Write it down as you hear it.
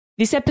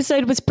This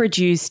episode was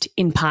produced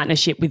in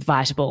partnership with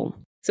Vitable.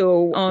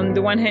 So on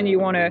the one hand, you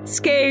want to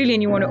scale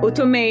and you want to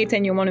automate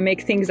and you want to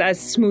make things as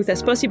smooth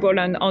as possible.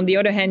 And on the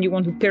other hand, you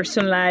want to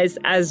personalize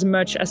as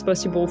much as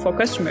possible for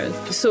customers.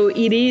 So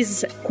it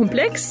is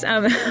complex.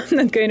 I'm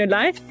not going to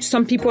lie.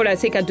 Some people, I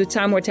think at the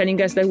time, were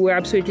telling us that we're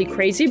absolutely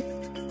crazy.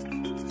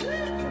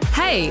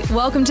 Hey,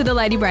 welcome to the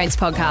Lady Brains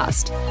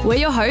podcast. We're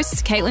your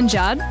hosts, Caitlin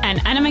Judd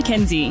and Anna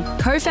McKenzie,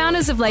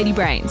 co-founders of Lady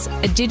Brains,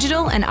 a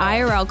digital and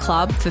IRL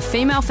club for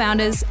female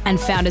founders and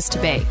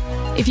founders-to-be.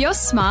 If you're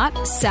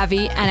smart,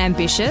 savvy and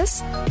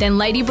ambitious, then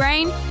Lady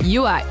Brain,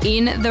 you are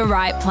in the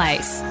right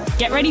place.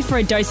 Get ready for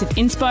a dose of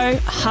inspo,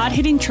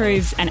 hard-hitting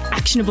truths and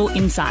actionable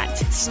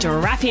insights.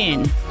 Strap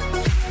in.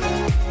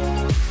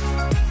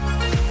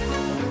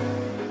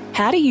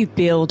 How do you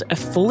build a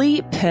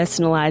fully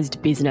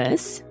personalised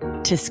business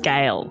to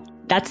scale?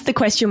 That's the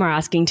question we're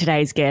asking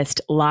today's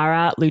guest,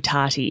 Larah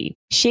Loutati.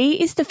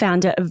 She is the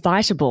founder of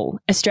Vitable,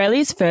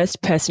 Australia's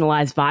first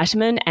personalised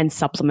vitamin and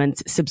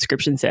supplements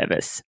subscription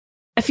service.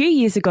 A few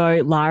years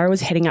ago, Larah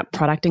was heading up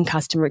product and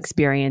customer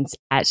experience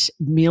at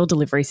meal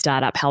delivery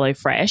startup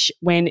HelloFresh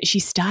when she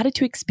started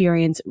to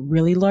experience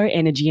really low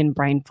energy and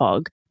brain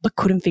fog, but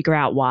couldn't figure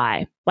out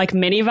why. Like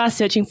many of us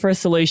searching for a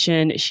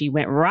solution, she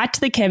went right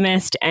to the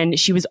chemist and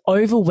she was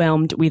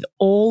overwhelmed with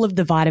all of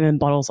the vitamin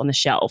bottles on the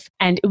shelf.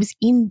 And it was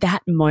in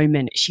that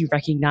moment she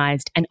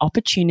recognized an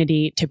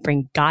opportunity to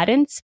bring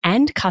guidance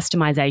and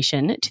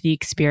customization to the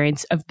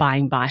experience of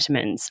buying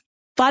vitamins.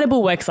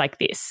 Vitable works like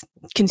this.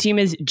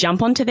 Consumers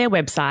jump onto their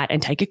website and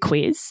take a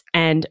quiz,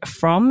 and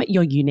from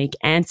your unique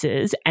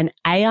answers, an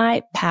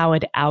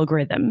AI-powered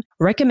algorithm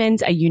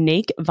recommends a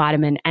unique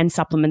vitamin and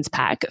supplements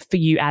pack for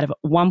you out of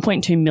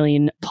 1.2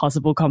 million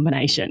possible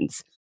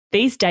combinations.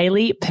 These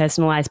daily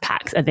personalised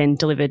packs are then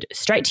delivered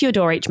straight to your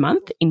door each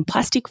month in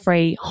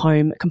plastic-free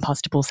home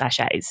compostable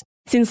sachets.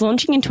 Since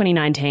launching in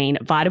 2019,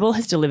 Vitable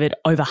has delivered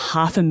over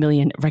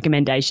 500,000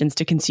 recommendations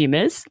to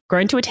consumers,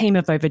 grown to a team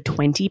of over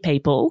 20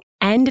 people,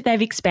 and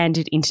they've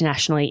expanded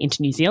internationally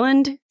into New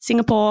Zealand,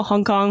 Singapore,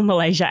 Hong Kong,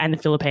 Malaysia, and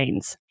the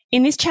Philippines.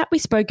 In this chat, we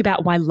spoke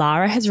about why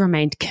Larah has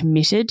remained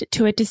committed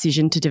to a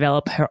decision to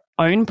develop her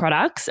own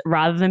products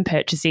rather than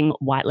purchasing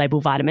white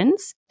label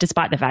vitamins,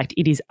 despite the fact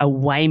it is a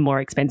way more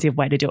expensive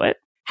way to do it.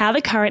 How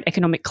the current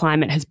economic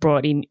climate has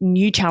brought in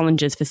new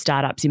challenges for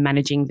startups in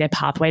managing their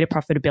pathway to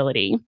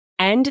profitability,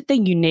 and the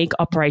unique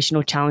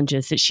operational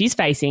challenges that she's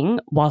facing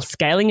while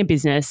scaling a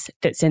business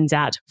that sends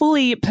out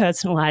fully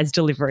personalised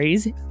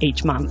deliveries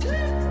each month.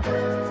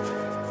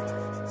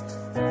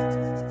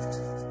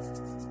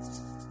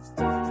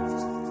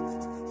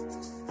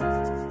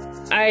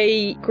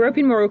 I grew up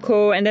in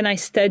Morocco and then I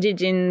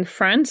studied in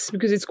France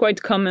because it's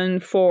quite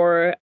common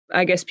for,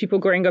 I guess, people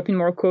growing up in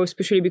Morocco,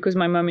 especially because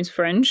my mom is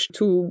French,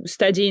 to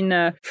study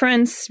in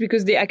France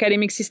because the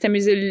academic system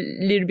is a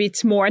little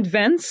bit more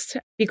advanced.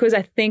 Because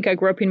I think I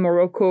grew up in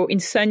Morocco, in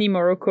sunny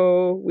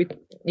Morocco, with,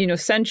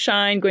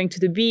 sunshine, going to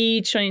the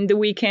beach in the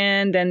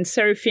weekend and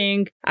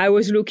surfing. I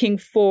was looking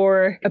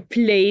for a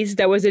place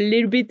that was a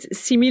little bit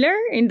similar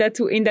in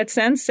that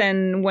sense.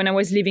 And when I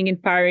was living in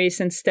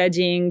Paris and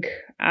studying,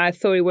 I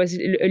thought it was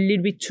a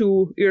little bit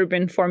too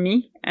urban for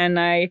me. And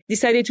I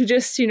decided to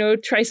just,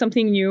 try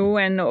something new.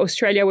 And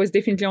Australia was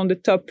definitely on the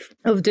top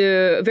of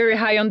very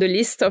high on the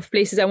list of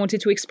places I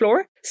wanted to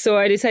explore. So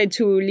I decided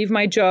to leave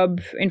my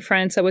job in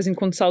France. I was in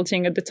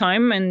consulting at the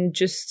time and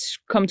just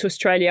come to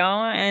Australia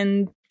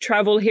and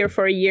travel here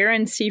for a year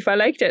and see if I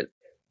liked it.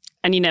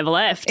 And you never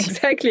left.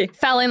 Exactly.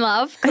 Fell in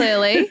love,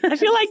 clearly. I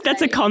feel like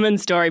that's a common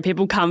story.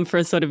 People come for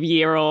a sort of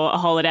year or a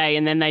holiday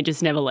and then they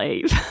just never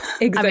leave.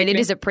 Exactly. I mean, it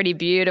is a pretty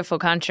beautiful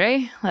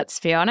country, let's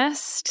be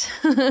honest.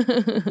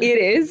 It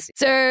is.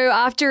 So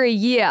after a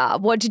year,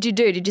 what did you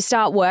do? Did you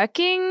start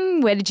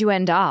working? Where did you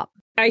end up?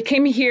 I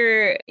came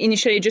here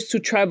initially just to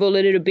travel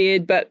a little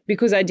bit, but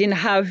because I didn't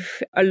have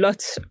a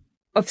lot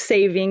of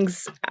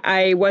savings,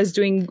 I was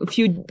doing a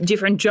few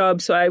different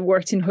jobs. So I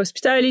worked in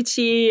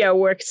hospitality, I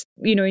worked,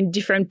 in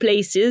different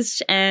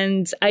places,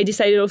 and I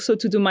decided also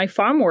to do my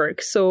farm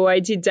work. So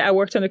I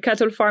worked on a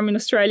cattle farm in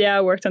Australia,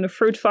 I worked on a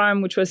fruit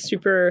farm, which was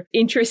super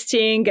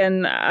interesting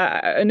and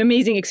an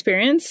amazing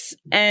experience.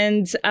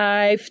 And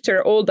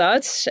after all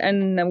that,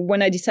 and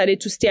when I decided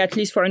to stay at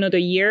least for another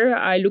year,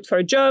 I looked for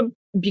a job.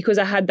 Because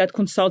I had that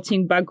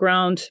consulting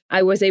background,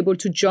 I was able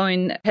to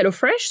join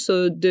HelloFresh,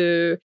 so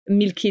the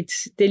meal kit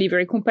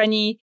delivery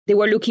company. They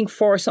were looking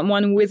for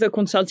someone with a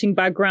consulting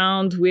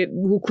background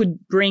who could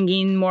bring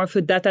in more of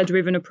a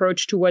data-driven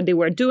approach to what they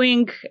were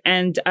doing.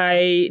 And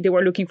they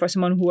were looking for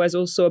someone who was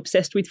also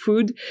obsessed with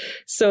food.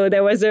 So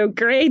there was a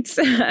great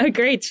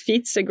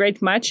fit, a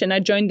great match. And I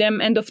joined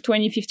them end of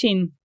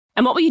 2015.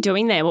 And what were you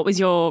doing there? What was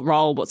your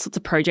role? What sorts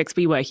of projects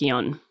were you working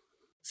on?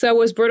 So I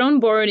was brought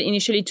on board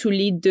initially to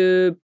lead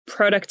the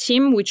product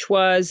team,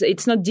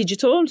 it's not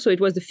digital, so it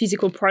was the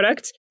physical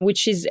product,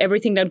 which is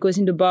everything that goes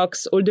in the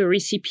box, all the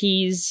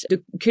recipes,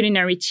 the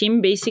culinary team,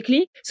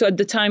 basically. So at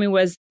the time, it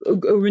was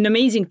an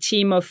amazing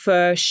team of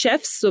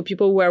chefs, so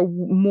people who were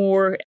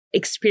more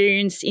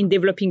experience in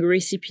developing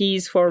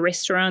recipes for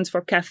restaurants,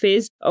 for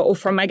cafes, or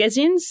for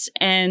magazines.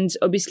 And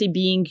obviously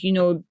being,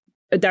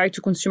 a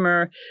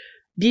direct-to-consumer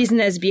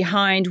business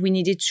behind, we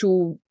needed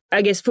to,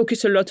 I guess,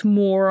 focus a lot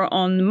more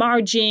on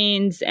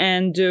margins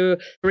and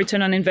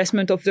return on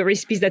investment of the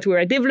recipes that we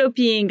were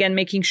developing, and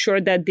making sure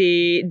that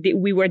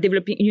we were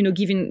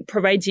developing,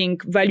 providing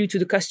value to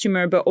the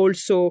customer, but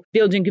also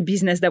building a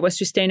business that was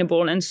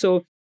sustainable. And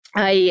so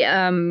I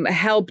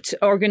helped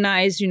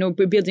organize,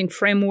 building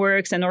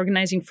frameworks and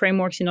organizing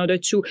frameworks in order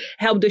to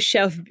help the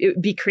chef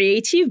be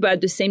creative, but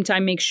at the same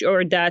time make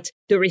sure that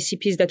the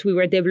recipes that we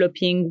were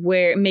developing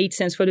made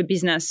sense for the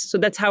business. So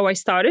that's how I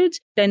started.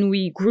 Then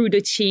we grew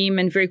the team,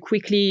 and very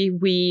quickly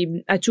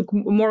I took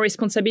more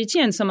responsibility,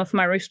 and some of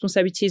my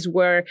responsibilities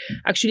were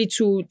actually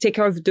to take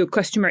care of the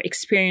customer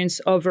experience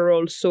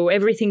overall. So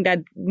everything that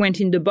went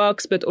in the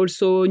box, but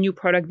also new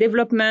product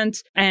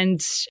development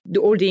and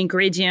all the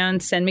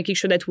ingredients, and making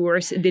sure that we were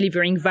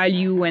delivering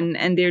value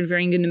and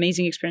delivering an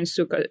amazing experience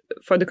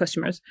for the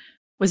customers.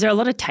 Was there a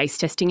lot of taste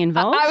testing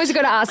involved? I was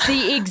going to ask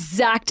the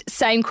exact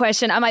same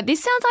question. I'm like,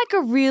 this sounds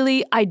like a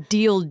really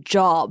ideal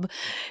job.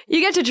 You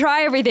get to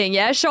try everything,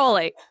 yeah?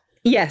 Surely.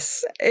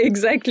 Yes,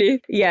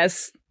 exactly.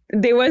 Yes.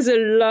 There was a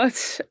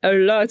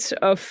lot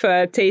of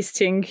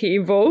tasting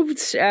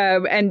involved,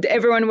 and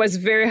everyone was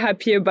very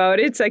happy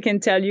about it, I can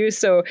tell you.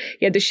 So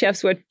yeah, the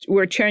chefs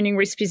were churning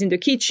recipes in the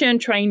kitchen,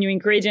 trying new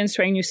ingredients,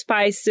 trying new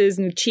spices,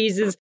 new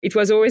cheeses. It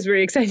was always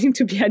very exciting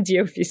to be at the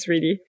office,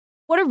 really.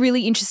 What a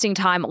really interesting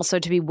time also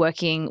to be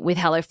working with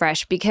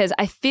HelloFresh, because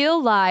I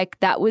feel like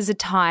that was a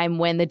time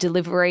when the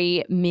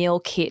delivery meal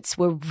kits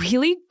were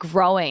really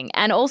growing,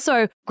 and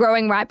also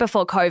growing right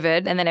before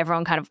COVID, and then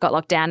everyone kind of got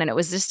locked down, and it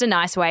was just a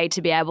nice way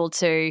to be able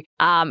to,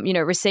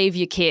 receive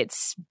your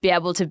kits, be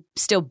able to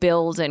still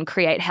build and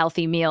create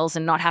healthy meals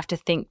and not have to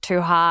think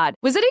too hard.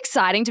 Was it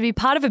exciting to be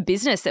part of a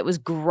business that was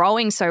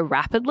growing so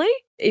rapidly?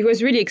 It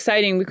was really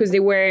exciting because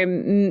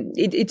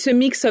it's a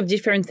mix of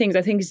different things.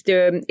 I think it's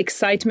the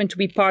excitement to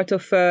be part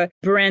of a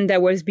brand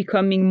that was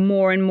becoming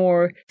more and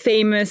more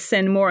famous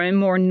and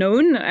more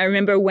known. I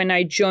remember when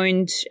I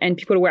joined and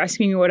people were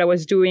asking me what I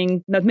was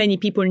doing, not many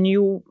people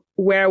knew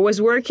where I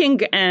was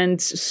working,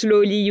 and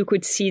slowly you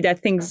could see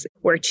that things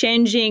were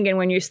changing. And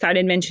when you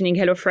started mentioning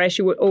HelloFresh,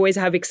 you would always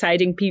have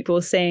exciting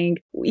people saying,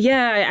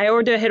 yeah, I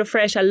order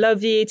HelloFresh. I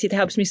love it. It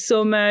helps me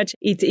so much.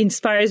 It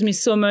inspires me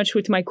so much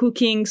with my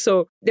cooking.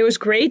 So that was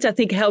great. I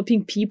think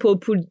helping people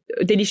put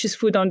delicious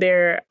food on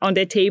their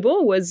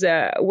table was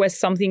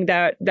something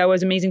that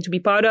was amazing to be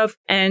part of.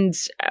 And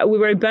we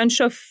were a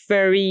bunch of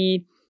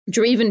very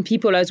driven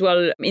people as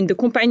well in the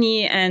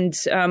company. And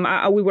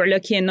we were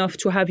lucky enough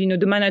to have,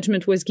 the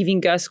management was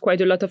giving us quite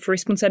a lot of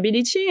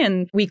responsibility,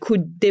 and we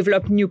could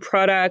develop new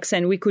products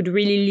and we could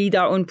really lead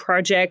our own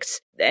projects.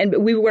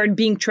 And we were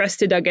being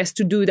trusted, I guess,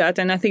 to do that.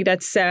 And I think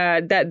that's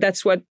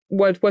what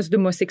was the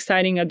most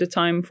exciting at the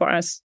time for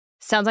us.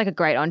 Sounds like a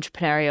great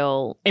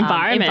entrepreneurial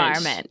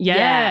environment.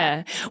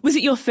 Yeah. Was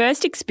it your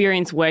first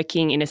experience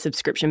working in a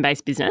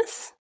subscription-based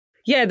business?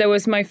 Yeah, that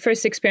was my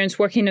first experience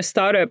working in a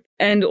startup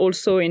and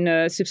also in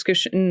a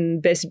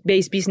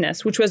subscription-based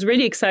business, which was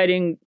really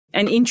exciting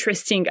and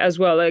interesting as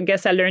well. I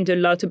guess I learned a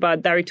lot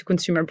about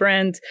direct-to-consumer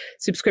brand,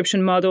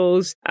 subscription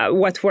models,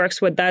 what works,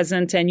 what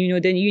doesn't, and,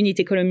 the unit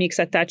economics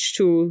attached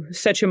to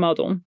such a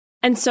model.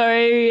 And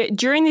so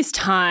during this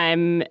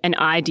time, an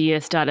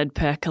idea started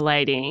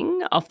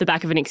percolating off the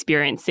back of an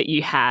experience that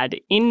you had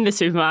in the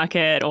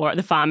supermarket or at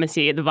the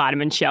pharmacy at the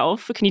vitamin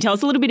shelf. Can you tell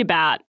us a little bit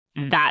about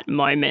that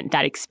moment,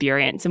 that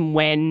experience, and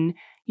when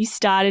you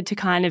started to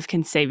kind of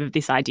conceive of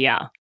this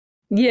idea?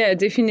 Yeah,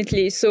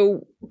 definitely.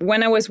 So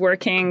when I was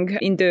working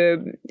in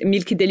the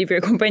milk delivery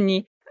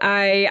company,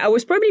 I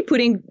was probably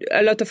putting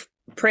a lot of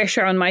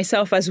pressure on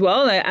myself as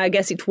well. I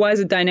guess it was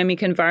a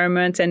dynamic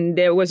environment and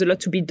there was a lot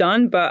to be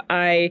done, but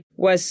I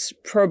was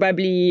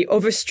probably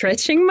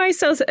overstretching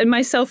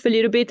myself a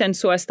little bit. And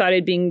so I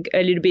started being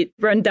a little bit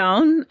run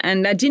down,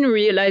 and I didn't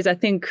realize, I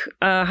think,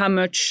 how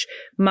much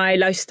my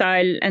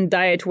lifestyle and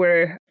diet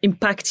were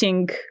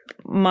impacting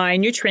my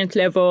nutrient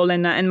level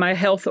and my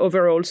health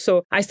overall.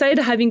 So I started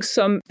having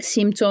some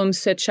symptoms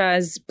such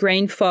as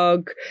brain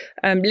fog,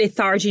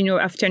 lethargy,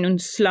 afternoon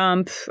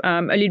slump,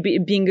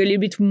 being a little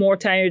bit more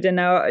tired than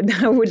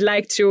I would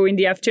like to in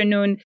the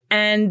afternoon.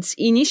 And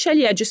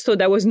initially, I just thought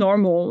that was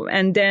normal.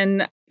 And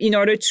then in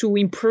order to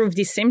improve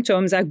these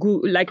symptoms,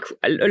 like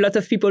a lot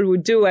of people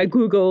would do, I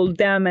Googled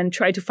them and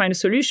tried to find a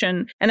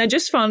solution. And I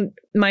just found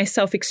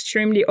myself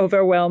extremely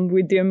overwhelmed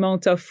with the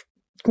amount of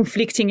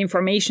conflicting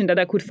information that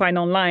I could find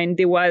online.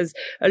 There was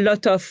a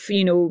lot of,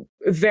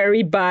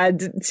 very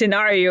bad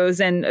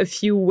scenarios and a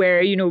few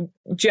where,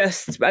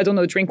 just,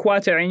 drink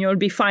water and you'll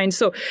be fine.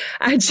 So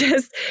I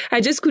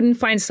just couldn't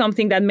find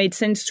something that made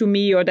sense to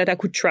me or that I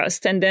could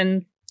trust. And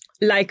then,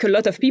 like a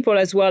lot of people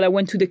as well, I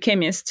went to the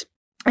chemist.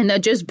 and I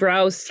just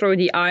browsed through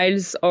the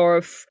aisles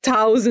of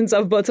thousands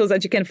of bottles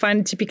that you can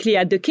find typically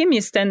at the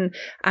chemist. And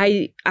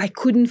I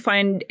couldn't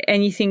find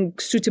anything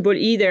suitable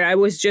either. I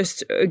was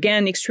just,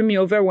 again, extremely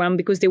overwhelmed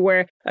because there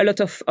were a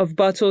lot of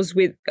bottles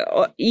with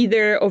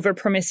either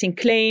overpromising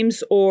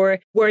claims or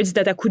words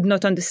that I could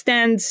not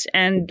understand.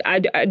 And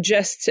I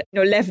just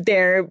left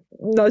there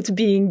not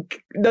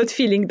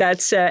feeling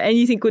that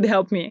anything could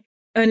help me.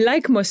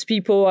 Unlike most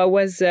people, I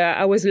was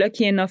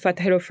lucky enough at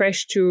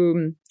HelloFresh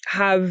to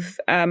have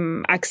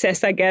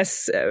access, I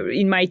guess,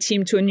 in my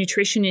team to a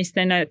nutritionist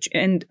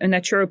and a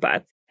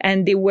naturopath.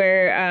 And they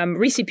were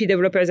recipe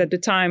developers at the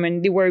time,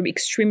 and they were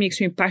extremely,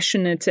 extremely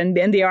passionate, and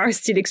they are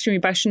still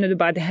extremely passionate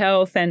about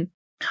health and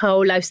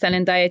how lifestyle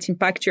and diet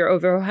impact your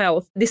overall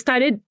health. They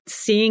started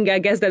seeing, I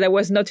guess, that I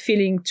was not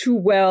feeling too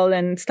well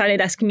and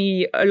started asking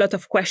me a lot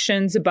of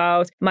questions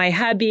about my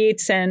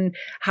habits and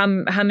how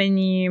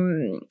many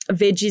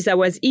veggies I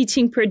was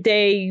eating per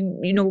day,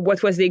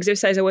 what was the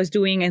exercise I was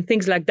doing and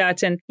things like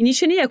that. And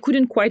initially, I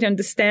couldn't quite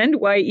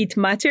understand why it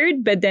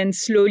mattered, but then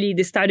slowly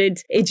they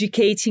started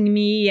educating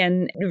me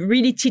and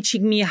really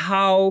teaching me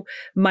how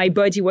my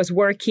body was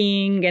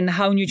working and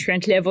how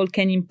nutrient level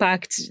can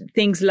impact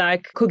things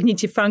like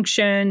cognitive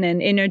function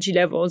and energy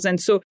levels. And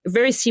so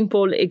very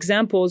simple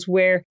examples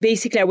where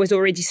basically I was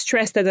already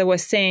stressed, as I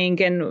was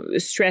saying,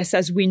 and stress,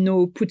 as we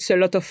know, puts a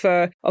lot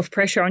of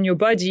pressure on your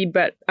body.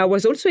 But I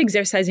was also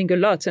exercising a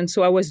lot. And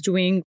so I was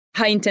doing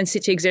high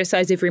intensity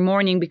exercise every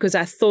morning because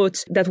I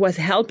thought that was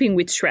helping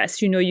with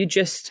stress. You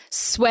just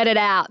sweat it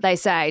out, they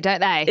say, don't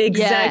they?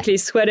 Exactly. Yeah.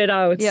 Sweat it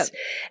out. Yep.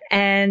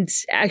 And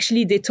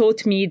actually they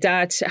taught me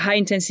that high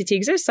intensity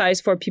exercise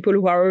for people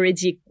who are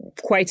already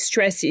quite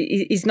stressed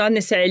is not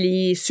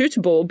necessarily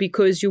suitable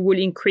because you will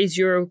increase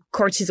your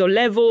cortisol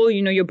level.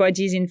 Your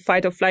body is in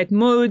fight or flight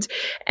mode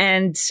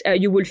and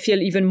you will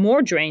feel even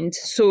more drained.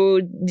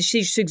 So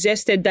she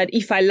suggested that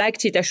if I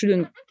liked it, I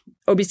shouldn't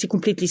obviously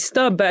completely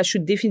stop, but I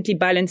should definitely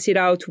balance it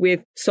out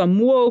with some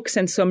walks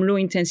and some low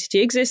intensity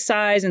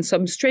exercise and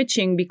some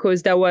stretching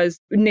because that was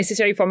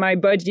necessary for my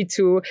body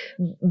to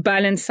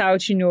balance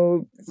out,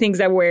 things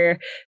that were,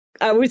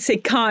 I would say,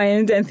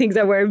 kind and things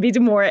that were a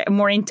bit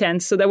more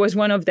intense. So that was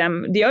one of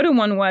them. The other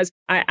one was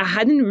I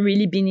hadn't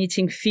really been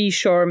eating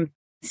fish or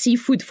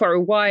seafood for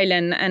a while,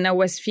 and I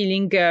was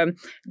feeling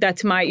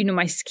that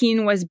my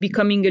skin was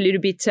becoming a little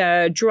bit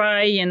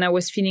dry, and I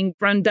was feeling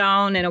run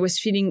down, and I was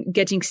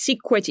getting sick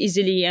quite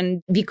easily.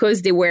 And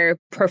because they were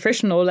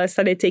professional, I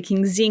started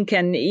taking zinc,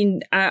 and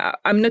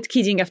I'm not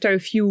kidding. After a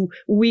few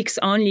weeks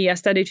only, I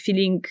started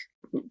feeling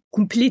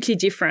completely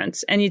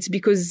different. And it's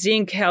because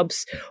zinc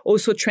helps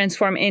also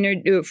transform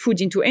food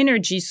into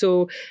energy.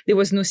 So there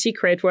was no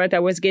secret, right? I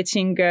was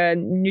getting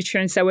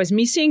nutrients I was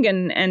missing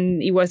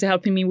and it was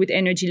helping me with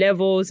energy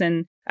levels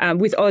and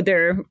with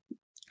other,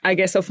 I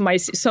guess, of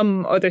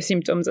some other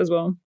symptoms as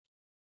well.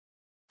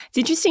 It's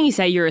interesting you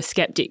say you're a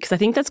skeptic because I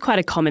think that's quite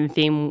a common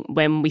theme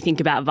when we think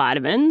about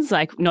vitamins.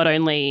 Like not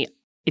only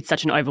it's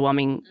such an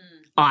overwhelming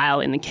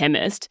aisle in the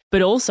chemist,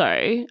 but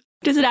also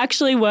does it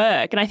actually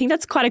work? And I think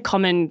that's quite a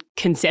common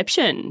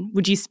conception.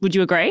 Would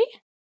you agree?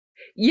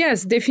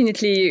 Yes,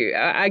 definitely.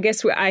 I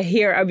guess I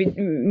hear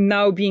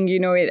now being,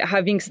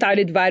 having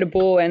started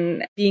Vitable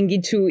and being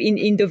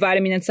in the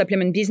vitamin and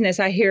supplement business,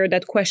 I hear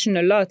that question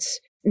a lot.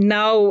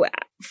 Now,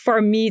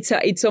 for me,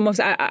 it's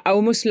almost, I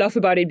almost laugh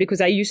about it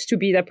because I used to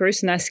be that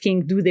person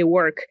asking, do they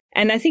work?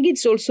 And I think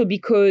it's also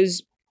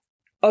because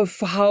of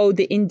how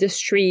the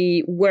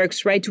industry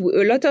works, right?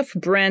 A lot of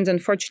brands,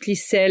 unfortunately,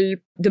 sell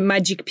the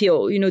magic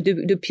pill,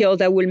 the pill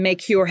that will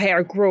make your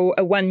hair grow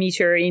 1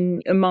 meter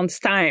in a month's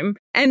time.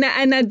 And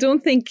I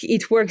don't think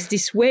it works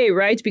this way,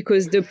 right?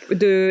 Because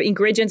the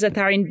ingredients that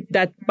are in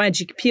that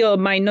magic pill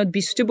might not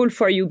be suitable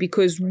for you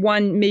because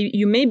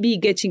you may be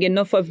getting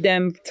enough of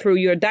them through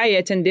your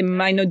diet and they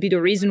might not be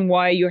the reason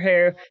why your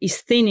hair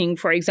is thinning,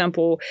 for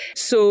example.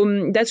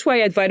 So that's why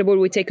at Vitable,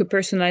 we take a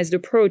personalized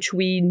approach.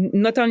 We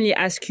not only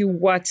ask you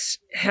what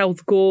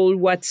health goal,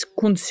 what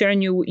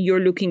concern you're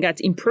looking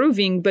at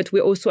improving, but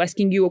we're also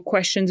asking you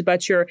questions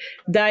about your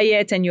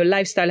diet and your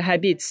lifestyle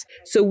habits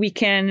so we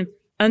can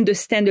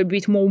understand a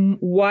bit more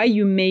why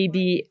you may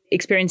be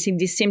experiencing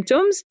these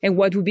symptoms and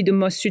what would be the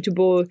most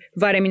suitable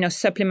vitamin or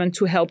supplement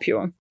to help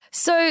you.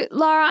 So,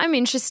 Larah, I'm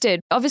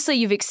interested. Obviously,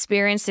 you've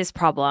experienced this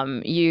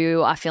problem.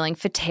 You are feeling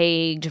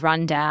fatigued,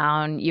 run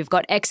down. You've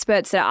got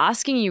experts that are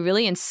asking you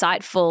really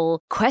insightful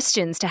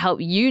questions to help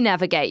you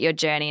navigate your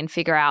journey and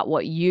figure out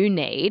what you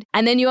need.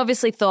 And then you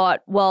obviously thought,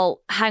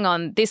 well, hang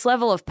on, this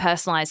level of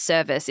personalized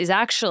service is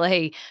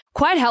actually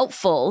quite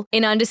helpful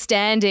in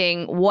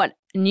understanding what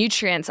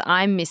nutrients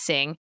I'm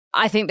missing.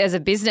 I think there's a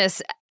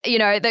business,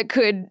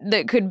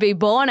 that could be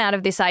born out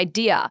of this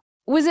idea.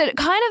 Was it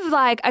kind of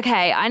like,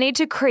 okay, I need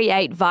to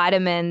create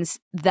vitamins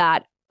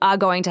that are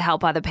going to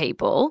help other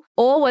people?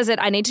 Or was it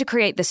I need to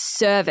create the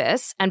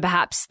service and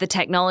perhaps the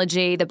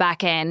technology, the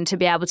back end to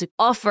be able to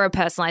offer a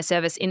personalized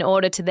service in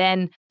order to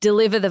then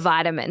deliver the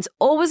vitamins?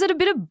 Or was it a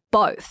bit of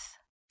both?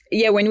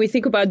 yeah, when we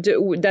think about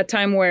that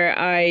time where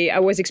I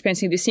was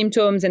experiencing the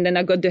symptoms and then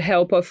I got the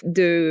help of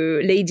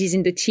the ladies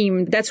in the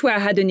team, that's where I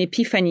had an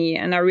epiphany.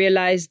 And I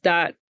realized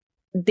that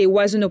there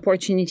was an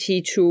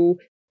opportunity to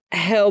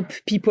help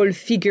people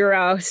figure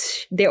out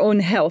their own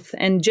health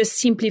and just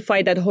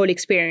simplify that whole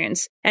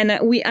experience. And I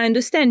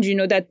understand,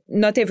 that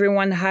not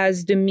everyone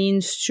has the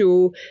means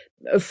to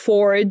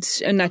afford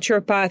a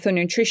naturopath or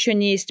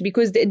nutritionist,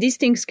 because these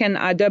things can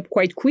add up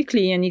quite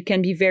quickly and it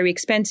can be very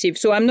expensive.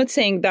 So I'm not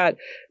saying that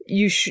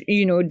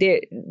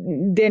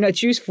they're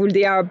not useful.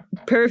 They are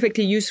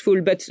perfectly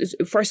useful. But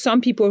for some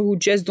people who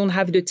just don't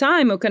have the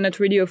time or cannot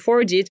really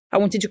afford it, I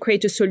wanted to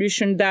create a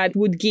solution that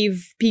would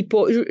give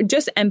people,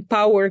 just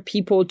empower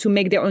people to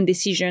make their own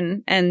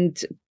decision and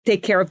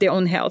take care of their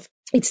own health.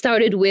 It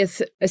started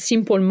with a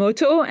simple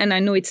motto, and I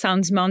know it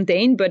sounds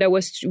mundane, but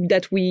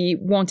that we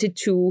wanted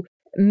to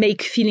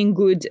make feeling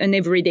good an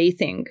everyday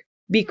thing,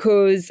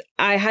 because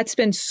I had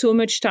spent so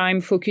much time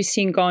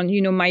focusing on,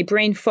 my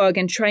brain fog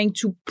and trying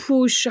to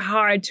push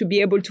hard to be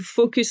able to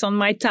focus on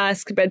my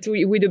task. But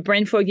with the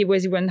brain fog, it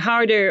was even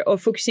harder, or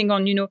focusing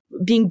on,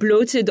 being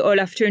bloated all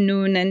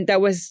afternoon. And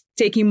that was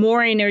taking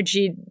more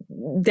energy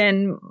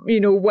than,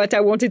 what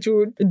I wanted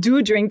to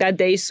do during that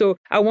day. So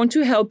I want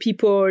to help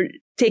people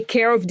take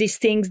care of these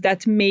things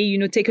that may,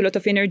 take a lot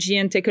of energy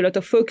and take a lot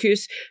of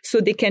focus,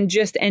 so they can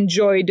just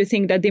enjoy the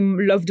thing that they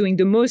love doing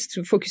the most,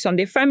 focus on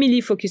their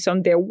family, focus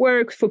on their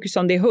work, focus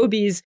on their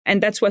hobbies.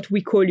 And that's what we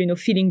call,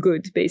 feeling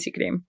good,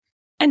 basically.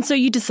 And so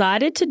you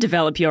decided to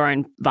develop your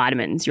own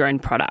vitamins, your own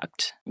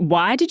product.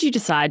 Why did you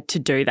decide to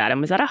do that?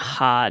 And was that a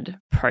hard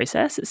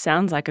process? It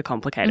sounds like a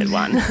complicated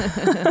one.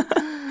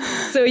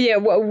 So yeah,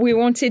 what we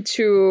wanted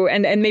to,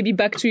 and maybe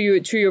back to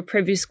your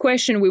previous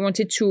question, we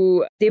wanted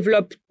to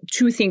develop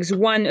two things.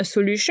 One, a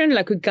solution,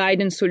 like a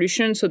guidance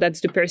solution. So that's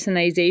the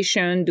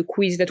personalization, the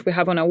quiz that we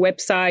have on our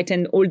website,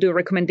 and all the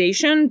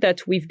recommendation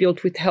that we've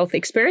built with health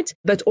experts,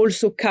 but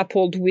also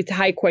coupled with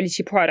high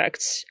quality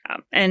products.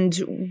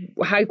 And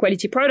high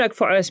quality product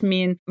for us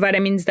mean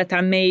vitamins that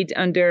are made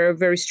under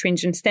very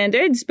stringent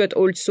standards, but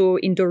also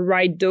in the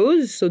right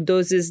dose. So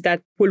doses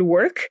that will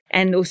work,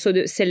 and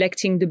also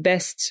selecting the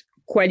best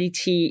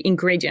quality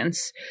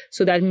ingredients.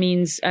 So that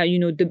means,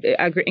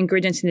 the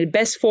ingredients in the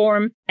best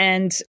form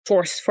and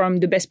sourced from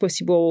the best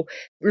possible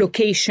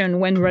location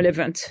when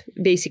relevant,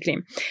 basically.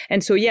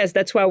 And so, yes,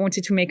 that's why I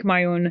wanted to make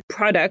my own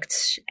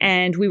products.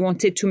 And we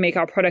wanted to make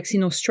our products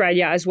in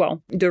Australia as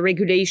well. The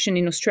regulation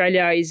in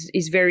Australia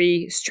is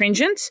very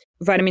stringent.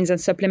 Vitamins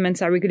and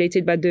supplements are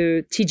regulated by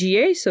the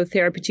TGA, so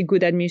Therapeutic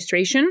Good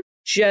Administration.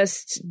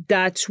 Just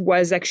that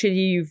was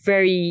actually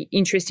very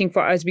interesting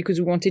for us, because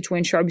we wanted to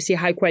ensure, obviously,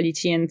 high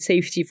quality and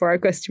safety for our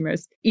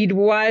customers. It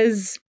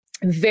was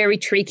very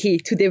tricky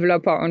to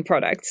develop our own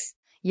products.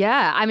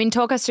 Yeah. I mean,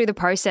 talk us through the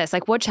process.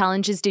 Like, what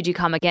challenges did you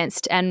come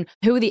against, and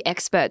who were the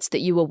experts that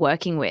you were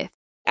working with?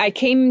 I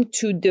came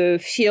to the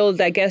field,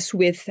 I guess,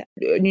 with,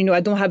 I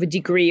don't have a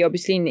degree,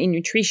 obviously, in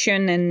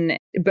nutrition,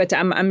 but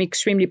I'm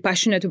extremely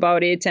passionate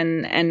about it.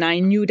 And I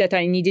knew that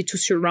I needed to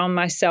surround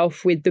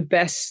myself with the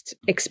best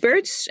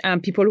experts,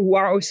 people who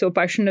are also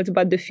passionate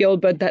about the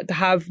field, but that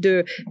have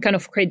the kind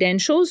of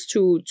credentials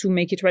to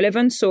make it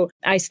relevant. So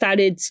I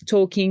started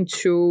talking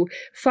to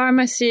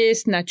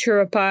pharmacists,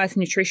 naturopaths,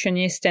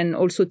 nutritionists, and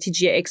also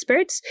TGA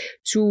experts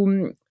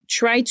to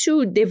try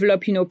to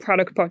develop,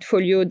 product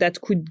portfolio that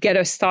could get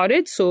us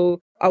started. So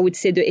I would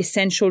say the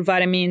essential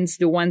vitamins,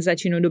 the ones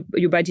that,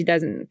 your body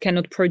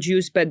cannot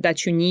produce, but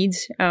that you need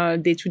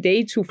day to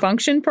day to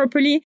function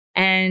properly.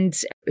 And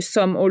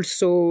some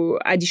also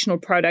additional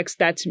products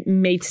that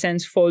made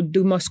sense for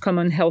the most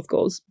common health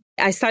goals.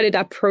 I started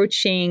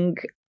approaching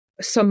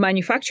some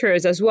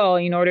manufacturers as well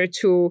in order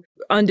to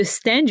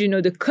understand,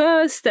 the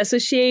cost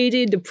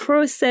associated, the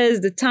process,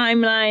 the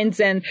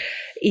timelines. And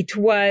it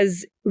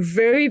was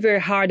very, very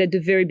hard at the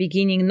very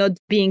beginning, not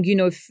being,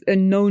 a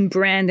known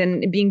brand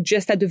and being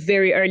just at the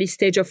very early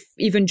stage of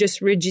even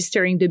just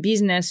registering the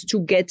business,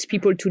 to get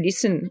people to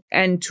listen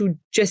and to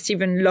just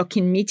even lock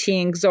in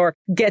meetings or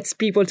get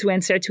people to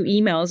answer to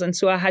emails. And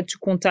so I had to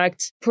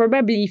contact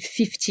probably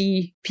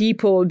 50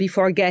 people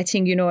before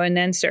getting, an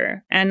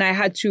answer. And I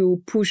had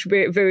to push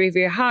very, very,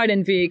 very hard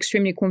and very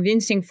extremely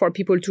convincing for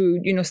people to,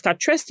 start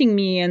trusting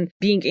me and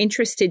being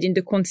interested in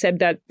the concept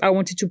that I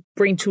wanted to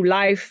bring to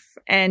life,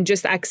 and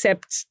just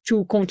accept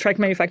to contract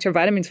manufacture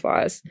vitamins for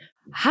us.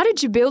 How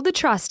did you build the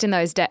trust in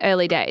those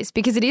early days?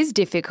 Because it is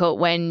difficult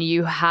when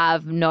you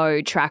have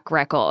no track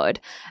record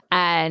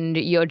and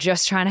you're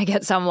just trying to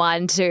get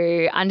someone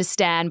to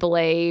understand,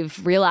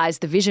 believe, realize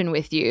the vision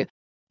with you.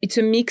 It's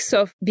a mix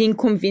of being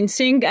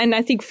convincing and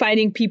I think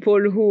finding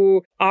people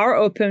who are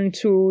open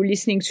to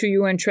listening to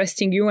you and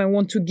trusting you and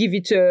want to give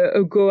it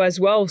a go as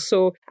well.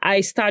 So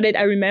I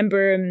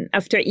remember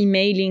after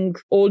emailing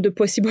all the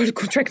possible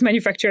contract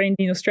manufacturers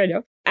in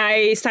Australia,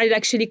 I started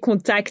actually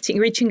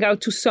reaching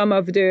out to some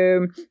of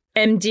the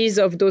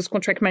MDs of those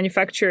contract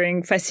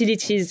manufacturing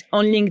facilities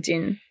on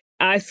LinkedIn.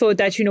 I thought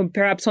that,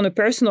 perhaps on a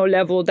personal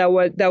level,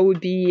 that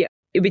would be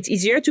a bit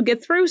easier to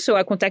get through. So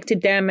I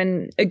contacted them.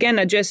 And again,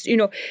 I just,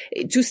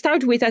 to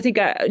start with, I think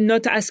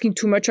not asking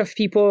too much of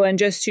people and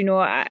just,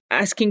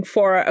 asking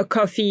for a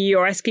coffee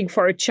or asking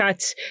for a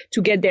chat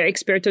to get their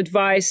expert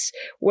advice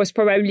was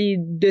probably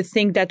the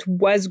thing that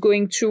was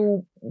going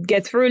to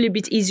get through a little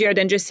bit easier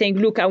than just saying,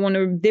 look, I want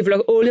to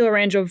develop all a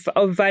range of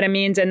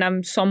vitamins and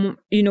I'm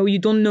you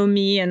don't know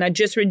me and I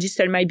just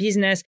registered my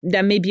business.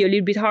 That may be a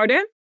little bit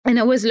harder. And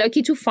I was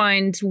lucky to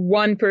find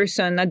one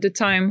person at the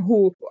time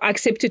who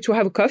accepted to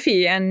have a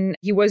coffee. And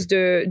he was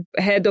the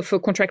head of a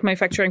contract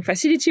manufacturing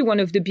facility, one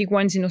of the big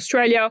ones in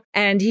Australia.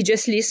 And he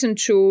just listened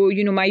to,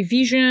 my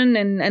vision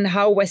and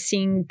how I was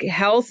seeing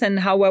health and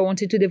how I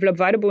wanted to develop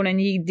Vitable. And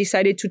he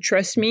decided to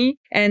trust me.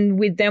 And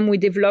with them, we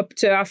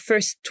developed our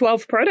first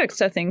 12 products,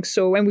 I think.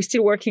 So, and we're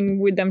still working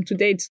with them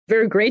today. It's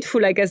very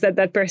grateful, I guess,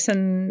 that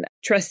person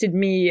trusted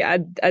me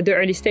at the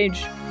early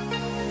stage.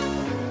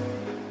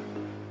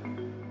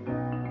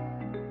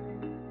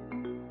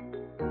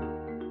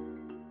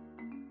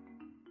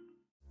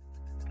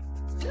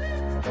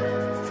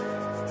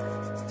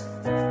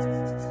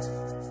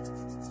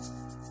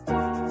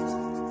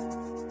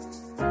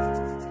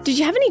 Did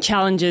you have any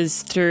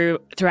challenges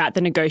throughout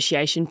the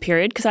negotiation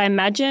period? Because I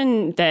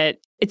imagine that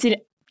it's a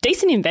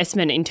decent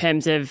investment in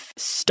terms of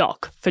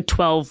stock for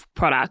 12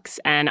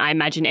 products, and I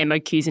imagine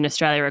MOQs in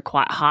Australia are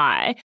quite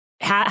high.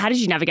 How did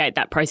you navigate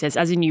that process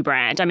as a new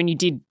brand? I mean, you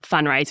did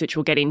fundraise, which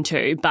we'll get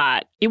into,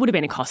 but it would have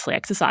been a costly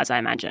exercise, I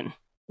imagine.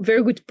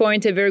 Very good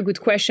point, a very good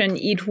question.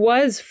 It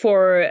was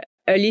for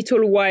a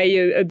little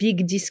while a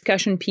big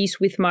discussion piece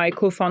with my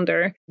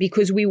co-founder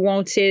because we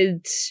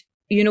wanted...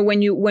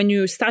 when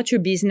you start your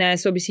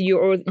business, obviously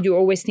you're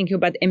always thinking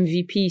about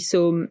MVP,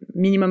 so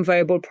minimum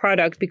viable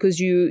product, because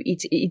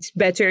it's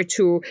better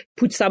to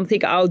put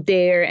something out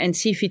there and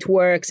see if it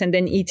works and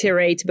then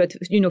iterate, but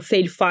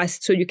fail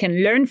fast so you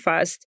can learn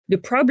fast. The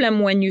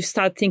problem when you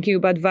start thinking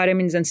about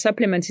vitamins and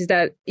supplements is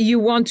that you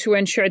want to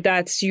ensure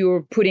that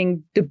you're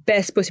putting the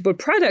best possible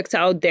product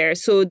out there.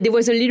 So there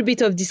was a little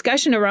bit of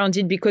discussion around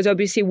it because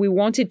obviously we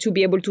wanted to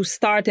be able to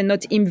start and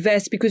not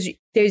invest because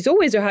there is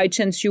always a high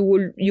chance you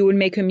will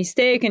make a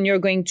mistake and you're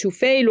going to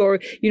fail, or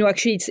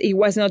actually it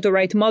was not the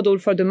right model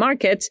for the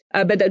market.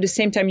 But at the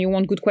same time, you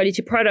want good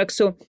quality products.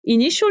 So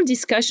initial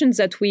discussions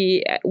that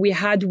we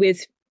had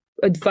with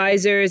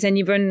advisors and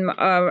even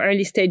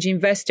early stage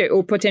investor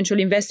or potential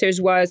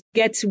investors was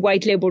get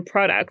white label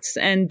products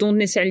and don't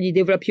necessarily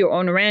develop your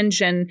own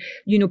range. And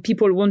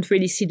people won't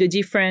really see the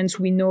difference.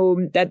 We know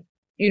that.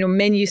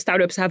 Many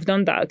startups have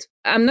done that.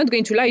 I'm not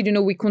going to lie,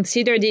 we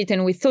considered it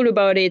and we thought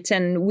about it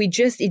and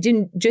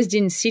it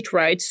didn't sit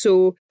right.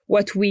 So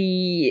what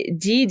we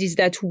did is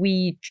that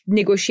we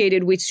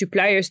negotiated with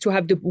suppliers to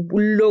have the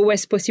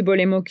lowest possible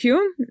MOQ,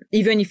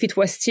 even if it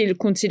was still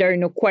considered,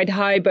 quite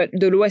high, but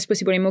the lowest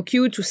possible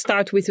MOQ to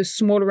start with a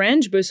small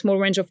range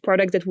of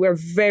products that we're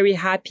very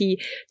happy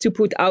to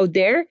put out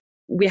there.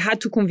 We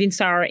had to convince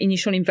our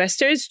initial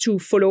investors to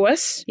follow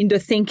us in the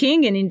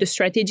thinking and in the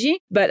strategy.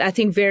 But I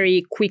think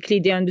very quickly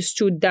they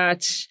understood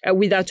that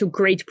without a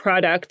great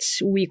product,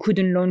 we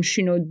couldn't launch,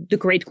 the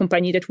great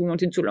company that we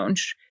wanted to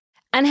launch.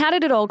 And how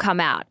did it all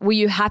come out? Were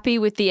you happy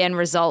with the end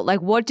result?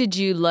 Like, what did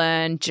you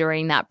learn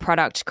during that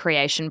product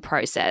creation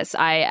process?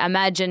 I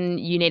imagine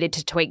you needed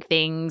to tweak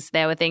things.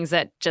 There were things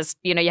that just,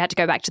 you had to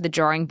go back to the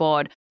drawing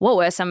board. What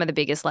were some of the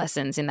biggest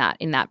lessons in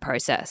that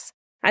process?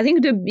 I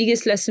think the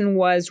biggest lesson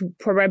was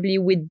probably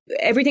with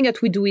everything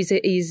that we do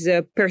is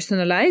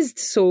personalized.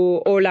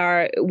 So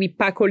we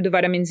pack all the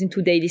vitamins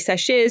into daily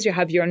sachets. You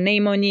have your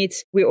name on it.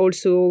 We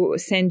also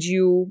send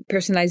you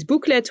personalized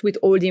booklets with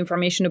all the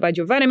information about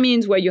your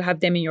vitamins, where you have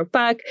them in your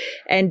pack.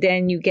 And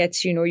then you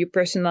get, your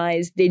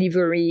personalized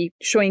delivery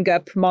showing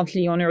up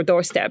monthly on your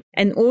doorstep.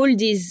 And all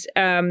these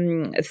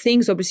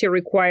things obviously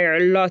require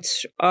a lot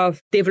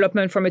of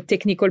development from a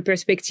technical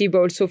perspective, but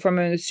also from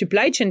a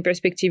supply chain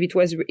perspective.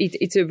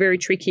 It's a very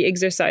tricky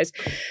exercise.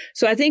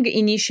 So I think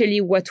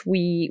initially what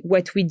we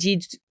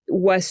did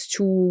was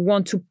to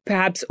want to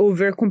perhaps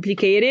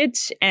overcomplicate it,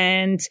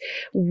 and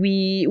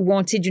we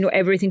wanted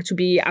everything to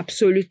be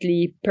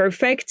absolutely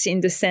perfect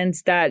in the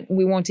sense that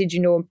we wanted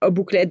a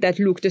booklet that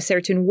looked a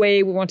certain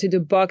way, we wanted a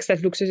box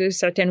that looks a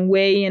certain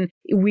way, and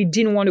we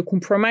didn't want to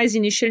compromise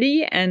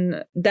initially,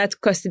 and that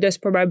costed us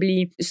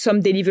probably some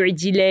delivery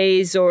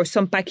delays or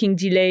some packing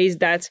delays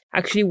that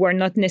actually were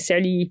not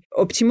necessarily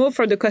optimal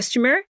for the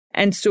customer.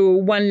 And so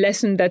one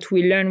lesson that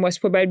we learned was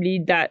probably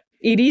that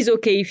it is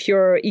okay if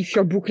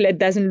your booklet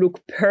doesn't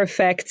look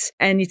perfect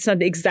and it's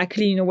not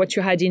exactly, what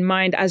you had in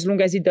mind, as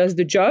long as it does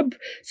the job.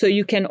 So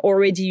you can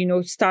already,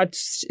 start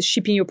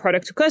shipping your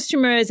product to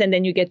customers, and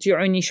then you get your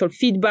initial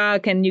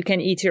feedback and you can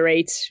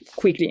iterate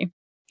quickly.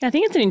 I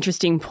think it's an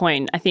interesting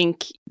point. I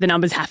think the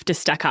numbers have to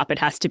stack up. It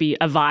has to be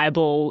a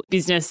viable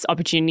business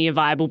opportunity, a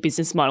viable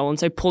business model. And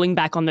so pulling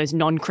back on those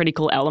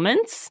non-critical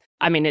elements,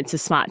 I mean, it's a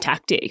smart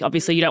tactic.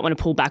 Obviously, you don't want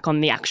to pull back on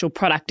the actual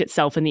product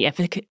itself and the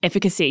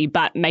efficacy,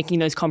 but making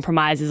those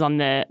compromises on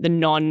the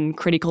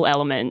non-critical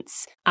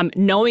elements,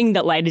 knowing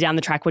that later down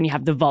the track when you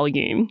have the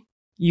volume,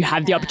 you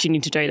have the opportunity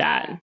to do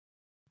that.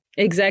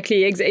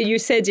 Exactly. You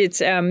said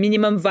it's a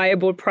minimum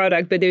viable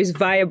product, but there's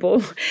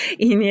viable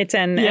in it,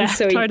 and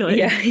so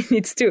totally. it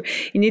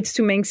needs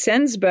to make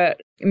sense.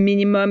 But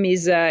minimum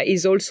is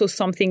also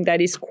something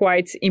that is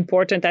quite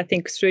important, I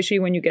think, especially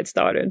when you get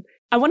started.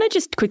 I want to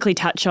just quickly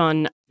touch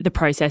on the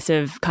process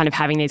of kind of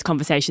having these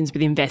conversations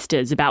with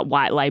investors about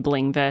white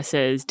labeling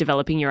versus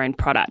developing your own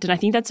product. And I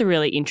think that's a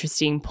really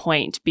interesting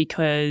point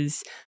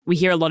because we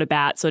hear a lot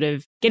about sort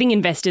of getting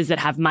investors that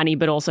have money,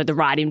 but also the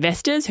right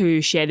investors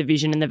who share the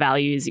vision and the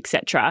values,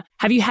 etc.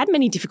 Have you had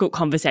many difficult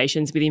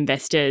conversations with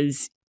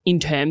investors in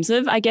terms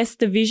of, I guess,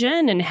 the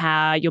vision and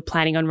how you're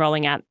planning on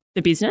rolling out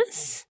the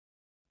business?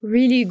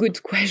 Really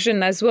good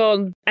question as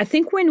well. I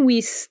think when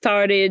we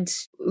started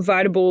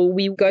Vitable,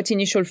 we got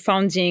initial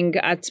funding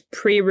at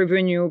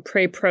pre-revenue,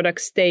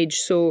 pre-product stage.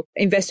 So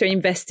investor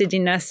invested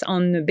in us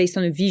based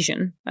on a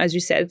vision, as you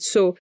said.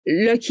 So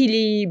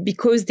luckily,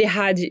 because they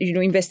had,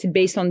 invested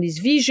based on this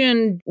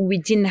vision, we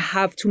didn't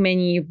have too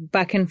many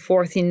back and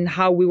forth in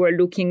how we were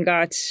looking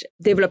at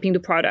developing the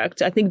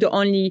product. I think the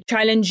only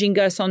challenging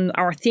us on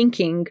our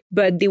thinking,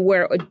 but they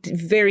were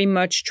very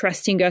much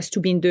trusting us to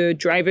be in the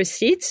driver's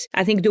seat.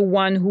 I think the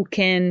one who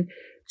can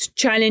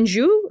challenge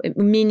you,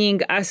 meaning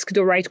ask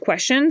the right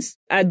questions,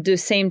 at the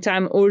same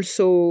time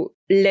also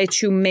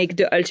let you make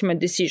the ultimate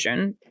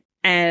decision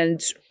and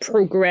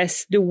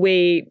progress the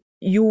way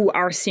you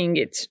are seeing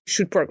it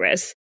should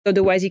progress.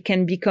 Otherwise, it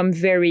can become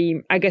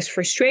very, I guess,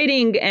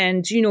 frustrating.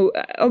 And,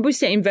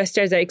 obviously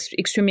investors are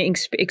extremely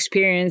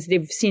experienced.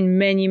 They've seen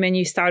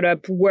many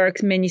startups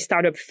work, many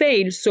startups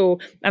fail. So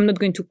I'm not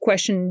going to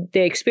question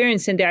their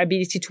experience and their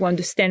ability to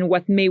understand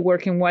what may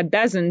work and what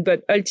doesn't.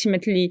 But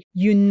ultimately,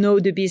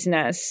 the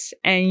business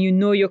and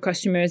your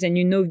customers and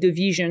the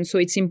vision. So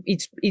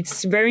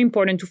it's very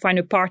important to find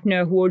a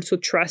partner who also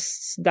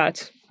trusts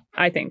that,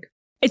 I think.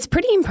 It's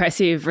pretty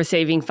impressive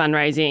receiving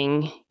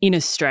fundraising in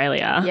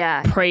Australia.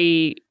 Yeah.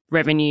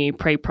 Pre-revenue,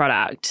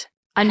 pre-product.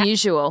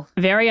 Unusual.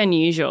 Very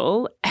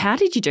unusual. How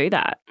did you do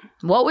that?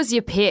 What was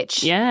your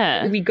pitch?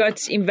 Yeah. We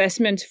got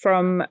investment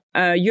from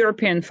a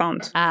European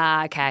fund.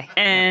 Okay.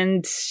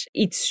 And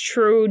it's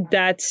true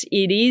that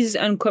it is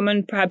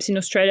uncommon perhaps in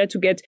Australia to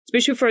get,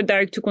 especially for a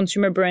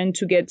direct-to-consumer brand,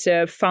 to get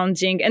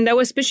funding. And that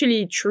was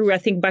especially true, I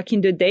think, back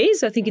in the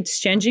days. I think it's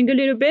changing a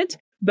little bit.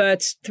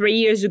 But 3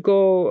 years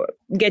ago,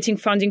 getting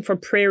funding for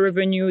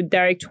pre-revenue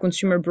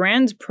direct-to-consumer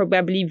brand,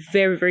 probably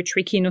very, very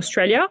tricky in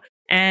Australia.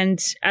 And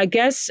I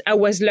guess I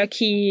was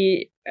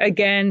lucky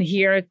again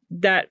here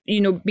that,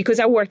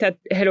 because I worked at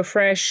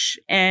HelloFresh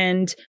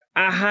and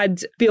I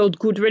had built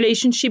good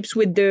relationships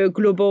with the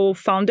global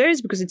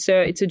founders because it's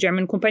a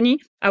German company.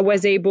 I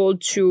was able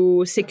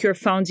to secure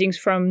fundings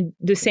from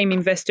the same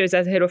investors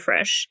as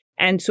HelloFresh.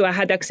 And so I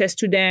had access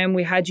to them.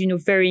 We had,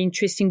 very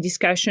interesting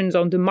discussions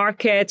on the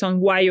market, on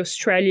why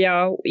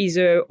Australia is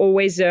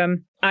always,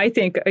 I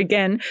think,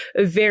 again,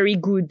 a very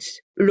good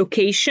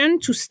location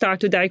to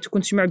start a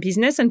direct-to-consumer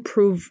business and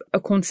prove a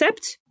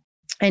concept.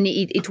 And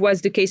it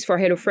was the case for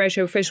HelloFresh.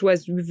 HelloFresh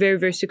was very,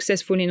 very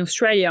successful in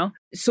Australia.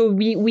 So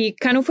we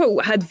kind of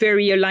had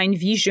very aligned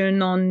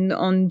vision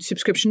on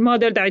subscription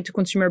model,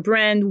 direct-to-consumer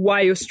brand,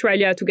 why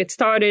Australia to get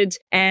started.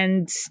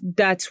 And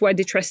that's why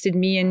they trusted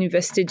me and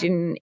invested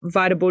in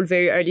Vitable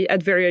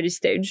at very early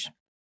stage.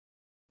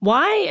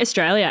 Why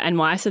Australia and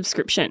why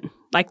subscription?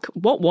 Like,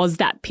 what was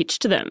that pitch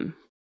to them?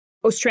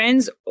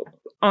 Australians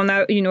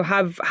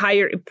have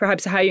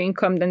perhaps higher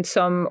income than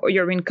some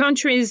European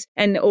countries.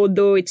 And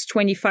although it's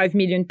 25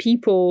 million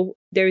people,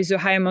 there is a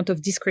high amount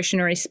of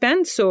discretionary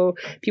spend. So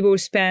people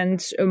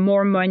spend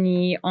more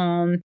money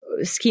on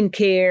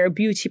skincare,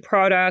 beauty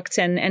products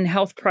and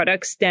health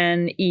products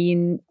than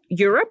in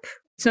Europe.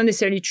 It's not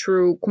necessarily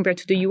true compared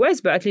to the US,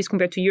 but at least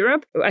compared to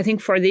Europe. I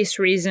think for this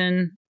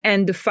reason,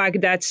 and the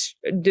fact that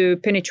the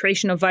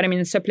penetration of vitamin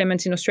and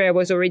supplements in Australia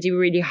was already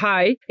really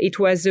high, it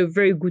was a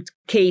very good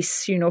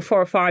case,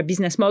 for our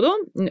business model,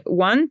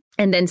 one.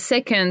 And then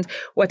second,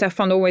 what I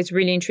found always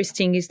really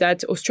interesting is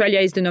that Australia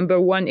is the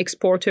number one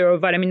exporter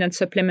of vitamin and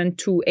supplement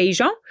to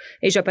Asia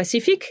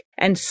Pacific.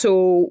 And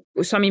so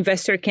some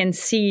investor can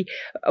see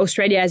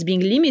Australia as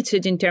being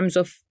limited in terms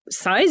of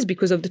size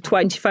because of the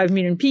 25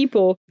 million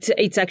people.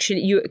 It's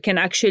actually, you can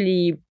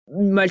actually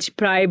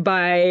multiply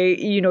by,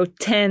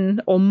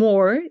 10 or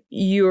more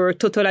your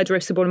total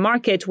addressable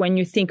market when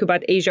you think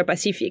about Asia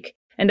Pacific.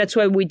 And that's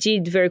why we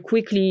did very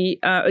quickly,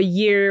 a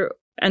year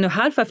and a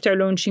half after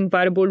launching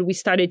Vitable, we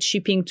started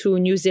shipping to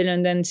New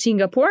Zealand and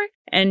Singapore.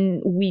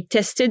 And we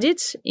tested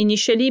it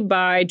initially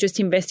by just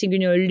investing,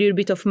 a little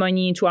bit of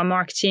money into our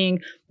marketing,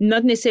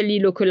 not necessarily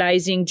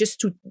localizing,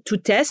 just to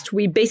test.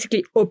 We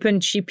basically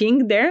opened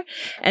shipping there.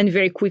 And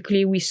very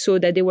quickly, we saw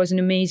that there was an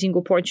amazing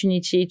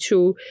opportunity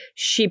to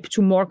ship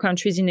to more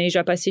countries in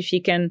Asia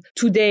Pacific. And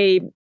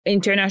today,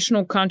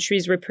 international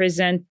countries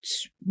represent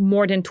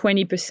more than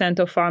 20%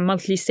 of our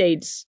monthly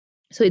sales.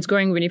 So it's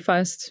growing really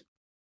fast.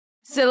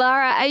 So,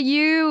 Larah, are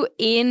you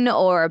in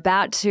or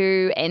about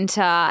to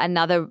enter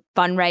another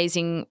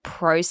fundraising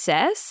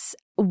process?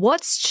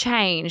 What's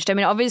changed? I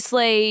mean,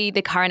 obviously,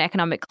 the current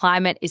economic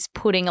climate is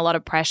putting a lot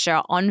of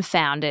pressure on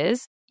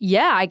founders.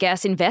 I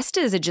guess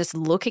investors are just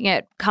looking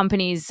at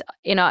companies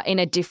in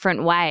a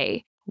different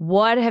way.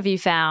 What have you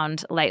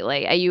found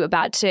lately? Are you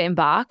about to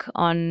embark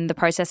on the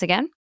process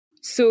again?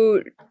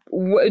 So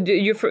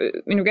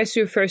in regards to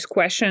your first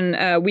question,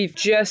 we've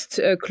just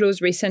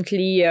closed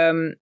recently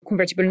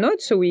convertible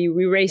notes. So we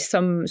raised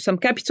some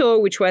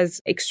capital, which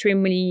was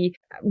extremely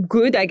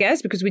good, I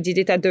guess, because we did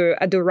it at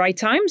the right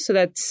time. So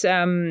that's,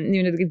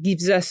 it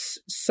gives us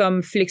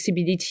some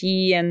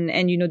flexibility and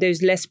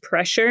there's less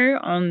pressure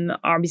on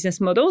our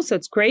business model. So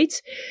it's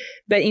great.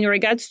 But in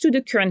regards to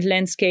the current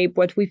landscape,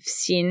 what we've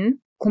seen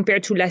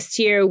compared to last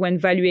year when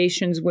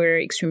valuations were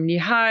extremely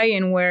high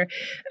and where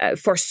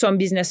for some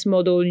business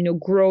model,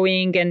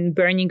 growing and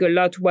burning a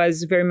lot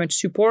was very much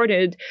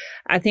supported.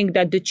 I think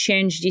that the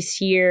change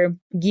this year,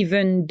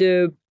 given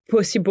the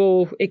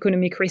possible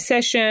economic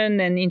recession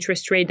and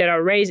interest rates that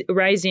are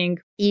rising,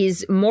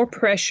 is more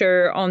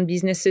pressure on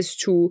businesses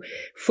to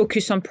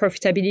focus on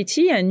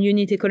profitability and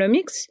unit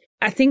economics.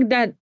 I think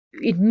that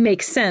it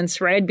makes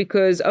sense, right?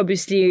 Because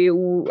obviously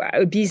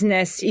a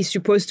business is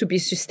supposed to be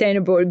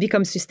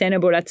become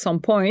sustainable at some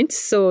point.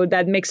 So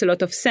that makes a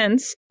lot of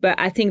sense. But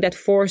I think that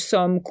for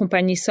some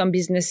companies, some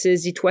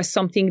businesses, it was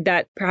something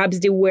that perhaps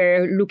they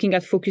were looking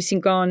at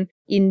focusing on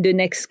in the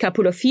next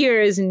couple of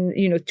years, in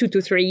 2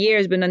 to 3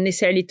 years, but not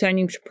necessarily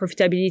turning to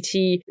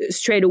profitability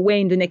straight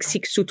away in the next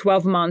 6 to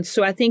 12 months.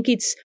 So I think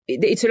it's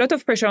a lot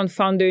of pressure on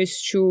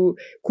founders to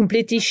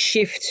completely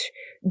shift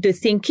the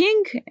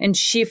thinking and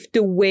shift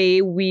the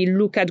way we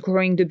look at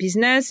growing the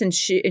business and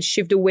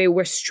shift the way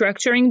we're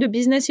structuring the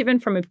business, even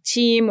from a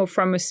team or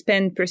from a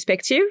spend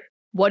perspective.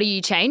 What are you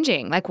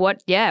changing?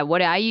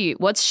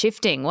 What's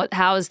shifting?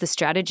 How has the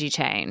strategy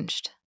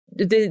changed?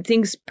 The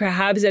things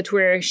perhaps that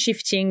we're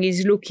shifting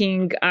is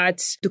looking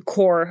at the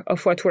core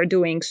of what we're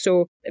doing.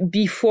 So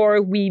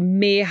before we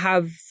may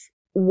have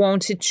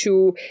wanted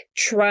to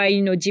try,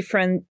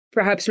 different,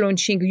 perhaps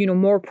launching,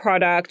 more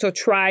product or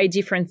try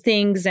different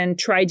things and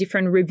try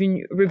different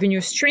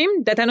revenue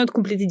stream that are not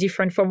completely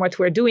different from what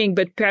we're doing,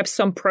 but perhaps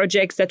some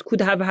projects that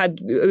could have had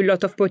a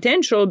lot of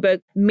potential,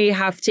 but may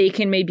have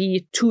taken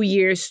maybe 2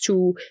 years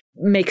to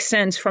make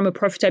sense from a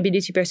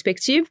profitability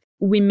perspective.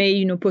 We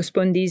may,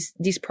 postpone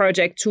this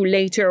project to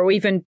later or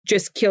even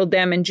just kill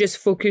them and just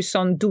focus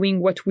on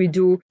doing what we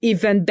do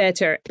even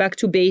better. Back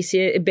to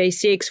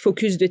basics,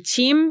 focus the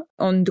team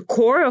on the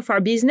core of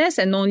our business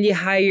and only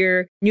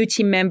hire new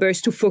team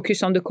members to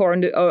focus on the core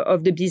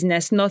of the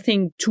business.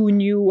 Nothing too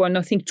new or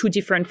nothing too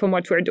different from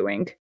what we're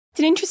doing. It's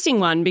an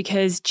interesting one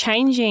because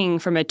changing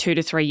from a 2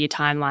 to 3 year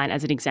timeline,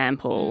 as an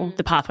example,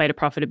 the pathway to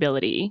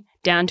profitability,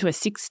 down to a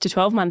 6 to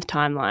 12 month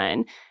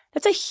timeline,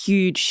 that's a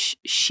huge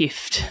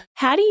shift.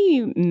 How do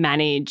you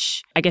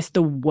manage, I guess,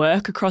 the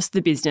work across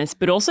the business,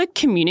 but also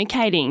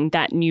communicating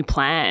that new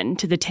plan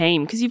to the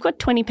team? Because you've got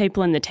 20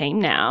 people in the team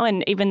now,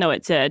 and even though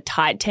it's a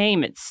tight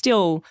team, it's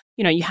still,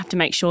 you have to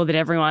make sure that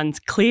everyone's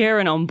clear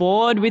and on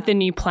board with the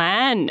new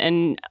plan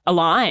and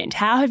aligned.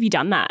 How have you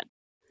done that?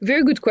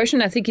 Very good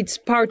question. I think it's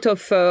part of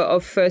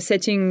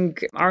setting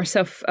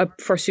ourselves up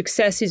for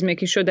success is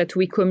making sure that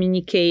we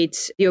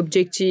communicate the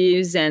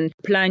objectives and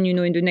plan,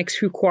 in the next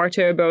few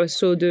quarters, but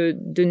also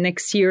the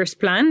next year's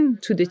plan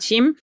to the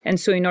team. And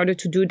so in order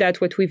to do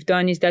that, what we've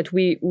done is that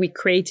we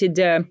created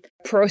a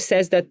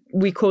process that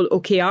we call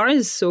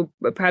OKRs. So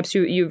perhaps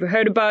you've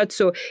heard about.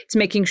 So it's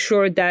making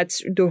sure that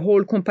the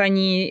whole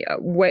company,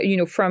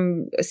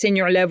 from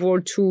senior level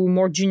to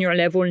more junior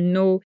level,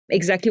 know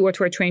exactly what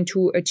we're trying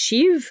to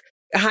achieve.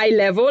 High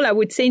level, I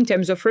would say, in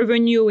terms of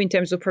revenue, in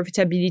terms of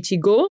profitability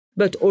goal,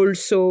 but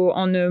also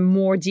on a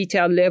more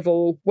detailed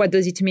level, what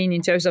does it mean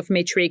in terms of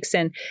metrics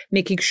and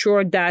making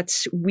sure that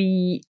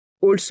we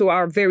also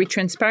are very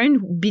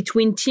transparent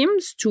between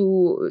teams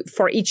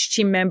for each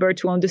team member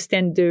to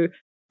understand the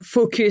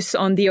focus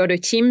on the other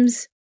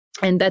teams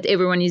and that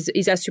everyone is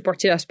as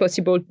supportive as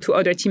possible to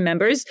other team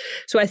members.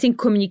 So I think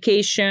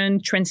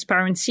communication,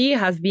 transparency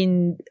have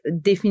been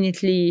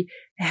definitely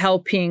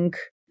helping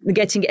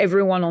getting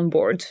everyone on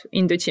board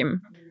in the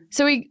team.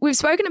 So we've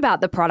spoken about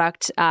the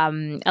product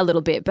a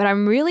little bit, but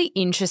I'm really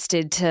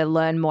interested to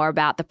learn more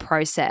about the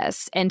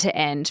process end to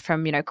end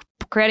from,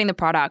 creating the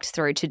product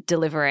through to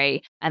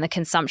delivery and the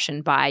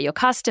consumption by your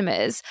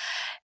customers.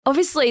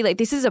 Obviously,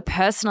 this is a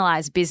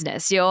personalized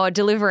business. You're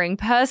delivering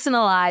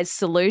personalized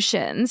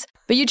solutions,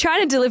 but you're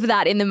trying to deliver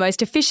that in the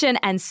most efficient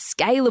and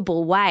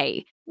scalable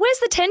way. Where's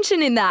the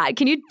tension in that?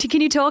 Can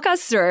you talk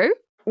us through?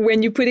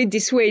 When you put it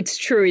this way, it's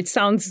true. It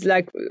sounds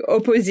like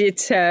opposite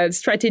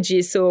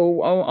strategies.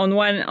 So on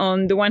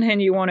the one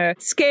hand, you want to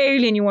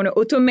scale and you want to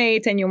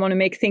automate and you want to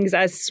make things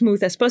as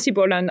smooth as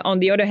possible. And on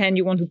the other hand,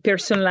 you want to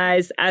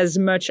personalize as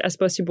much as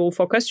possible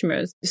for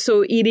customers.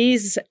 So it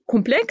is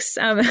complex.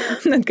 I'm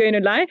not going to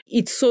lie.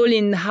 It's all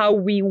in how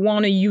we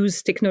want to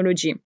use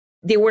technology.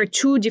 There were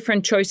 2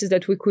 different choices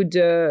that we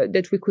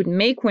could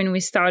make when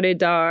we started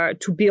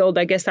to build,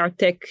 I guess, our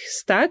tech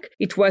stack.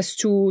 It was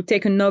to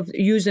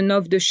use an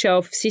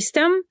off-the-shelf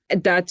system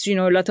that,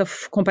 a lot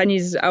of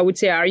companies, I would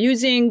say, are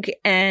using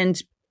and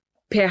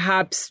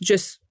perhaps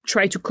just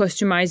try to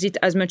customize it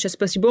as much as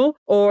possible,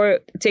 or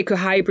take a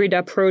hybrid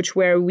approach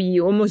where we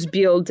almost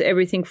build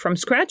everything from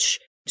scratch.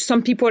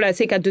 Some people, I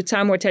think, at the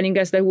time were telling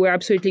us that we were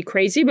absolutely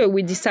crazy, but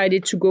we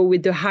decided to go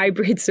with the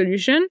hybrid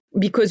solution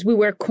because we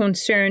were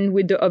concerned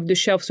with the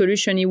off-the-shelf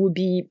solution. We would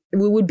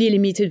be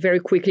limited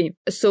very quickly.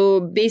 So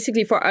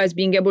basically for us,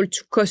 being able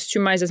to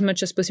customize as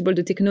much as possible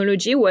the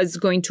technology was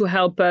going to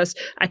help us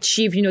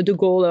achieve, the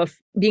goal of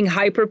being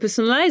hyper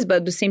personalized, but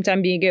at the same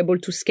time being able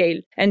to scale.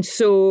 And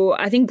so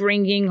I think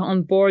bringing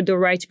on board the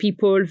right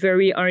people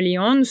very early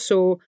on,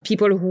 so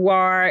people who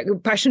are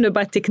passionate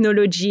about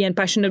technology and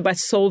passionate about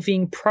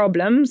solving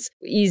problems,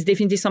 is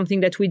definitely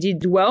something that we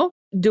did well.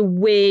 The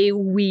way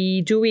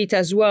we do it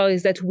as well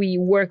is that we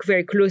work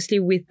very closely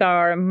with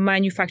our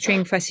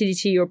manufacturing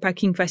facility or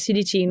packing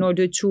facility in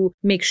order to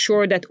make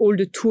sure that all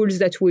the tools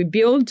that we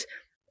build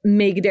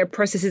make their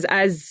processes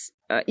as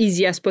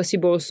easy as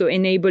possible. So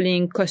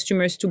enabling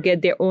customers to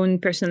get their own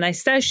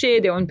personalized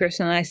sachet, their own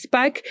personalized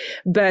pack,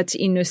 but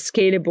in a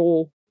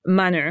scalable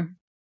manner.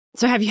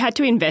 So have you had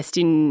to invest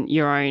in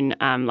your own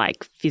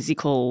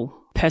physical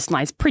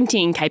personalized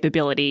printing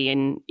capability?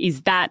 And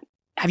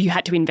have you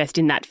had to invest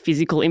in that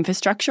physical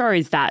infrastructure, or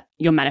is that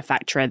your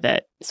manufacturer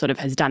that sort of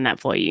has done that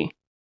for you?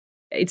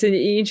 It's an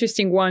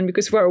interesting one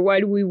because for a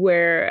while we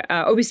were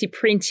obviously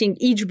printing.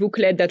 Each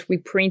booklet that we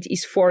print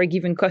is for a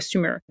given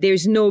customer.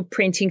 There's no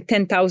printing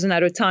 10,000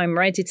 at a time,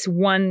 right? It's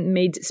one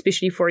made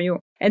especially for you.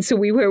 And so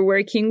we were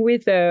working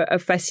with a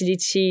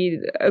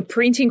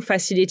printing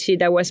facility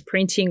that was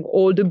printing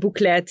all the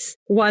booklets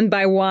one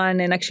by one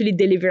and actually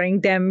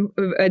delivering them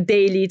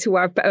daily to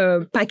our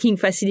packing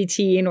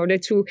facility in order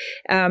to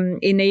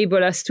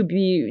enable us to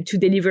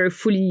deliver a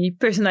fully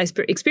personalized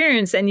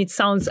experience. And it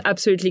sounds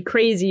absolutely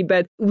crazy,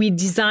 but we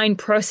designed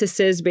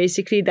processes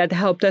basically that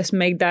helped us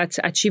make that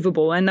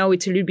achievable. And now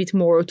it's a little bit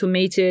more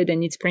automated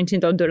and it's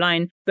printed on the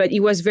line. But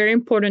it was very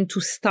important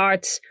to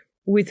start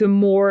with a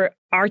more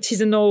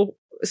artisanal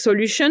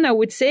solution, I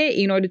would say,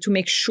 in order to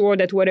make sure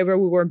that whatever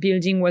we were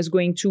building was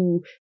going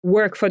to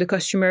work for the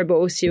customer, but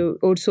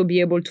also be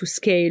able to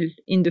scale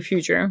in the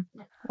future.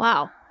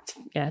 Wow.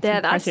 Yeah,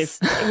 that's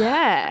impressive.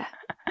 Yeah,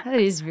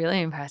 that is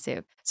really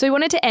impressive. So we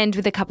wanted to end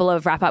with a couple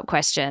of wrap-up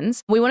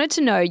questions. We wanted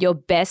to know your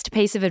best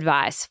piece of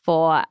advice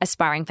for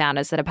aspiring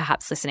founders that are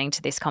perhaps listening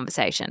to this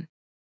conversation.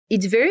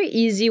 It's very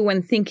easy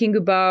when thinking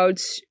about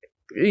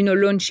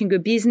launching a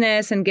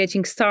business and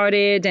getting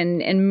started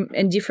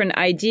and different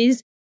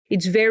ideas.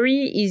 It's very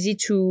easy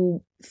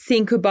to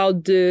think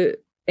about the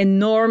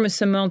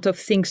enormous amount of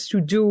things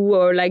to do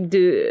or like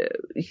the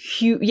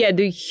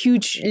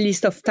huge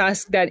list of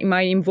tasks that it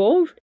might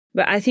involve.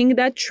 But I think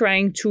that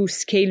trying to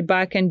scale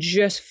back and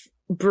just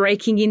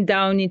breaking it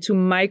down into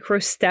micro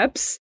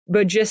steps,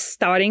 but just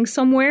starting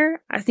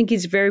somewhere, I think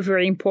is very,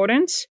 very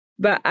important.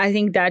 But I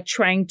think that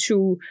trying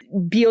to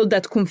build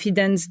that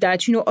confidence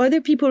that,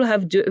 other people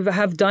have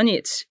done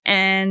it.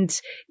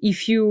 And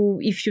if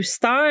you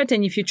start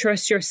and if you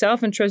trust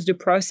yourself and trust the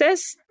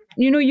process,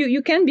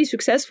 you can be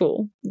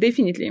successful,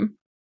 definitely.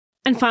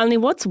 And finally,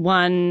 what's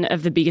one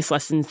of the biggest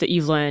lessons that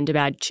you've learned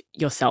about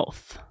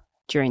yourself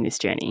during this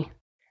journey?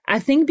 I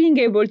think being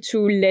able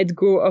to let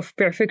go of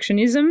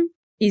perfectionism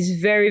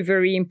is very,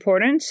 very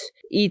important.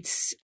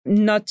 It's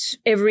not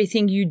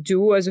everything you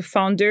do as a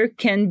founder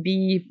can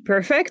be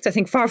perfect. I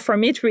think far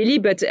from it, really,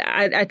 but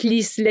at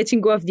least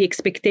letting go of the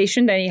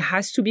expectation that it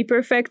has to be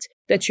perfect,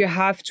 that you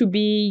have to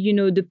be,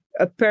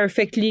 a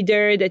perfect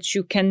leader, that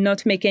you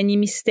cannot make any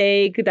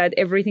mistake, that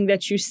everything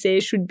that you say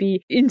should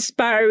be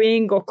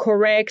inspiring or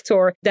correct,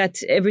 or that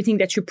everything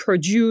that you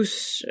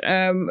produce,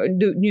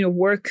 the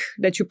work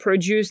that you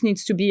produce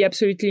needs to be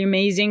absolutely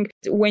amazing.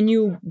 When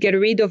you get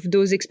rid of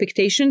those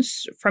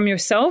expectations from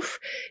yourself,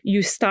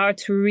 you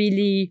start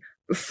really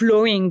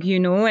flowing,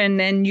 and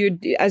then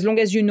as long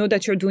as you know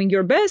that you're doing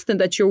your best and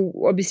that you're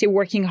obviously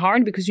working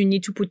hard because you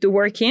need to put the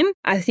work in,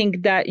 I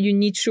think that you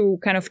need to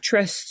kind of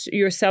trust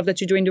yourself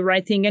that you're doing the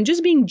right thing and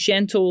just being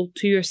gentle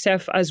to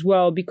yourself as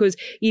well, because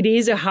it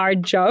is a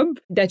hard job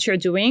that you're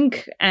doing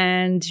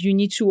and you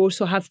need to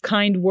also have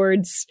kind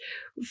words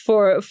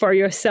for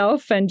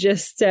yourself and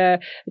just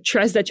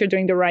trust that you're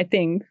doing the right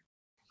thing.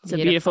 It's a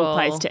beautiful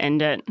place to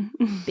end it.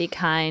 Be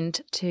kind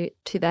to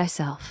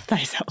thyself.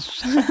 Thank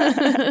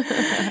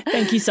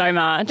you so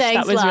much.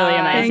 Thanks, that was really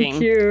amazing.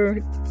 Thank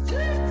you.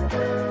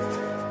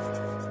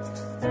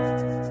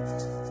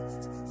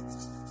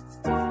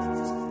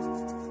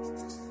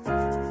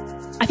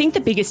 I think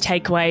the biggest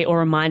takeaway or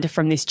reminder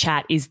from this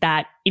chat is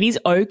that it is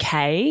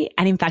okay,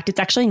 and in fact, it's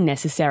actually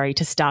necessary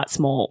to start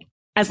small.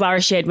 As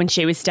Larah shared, when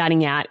she was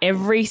starting out,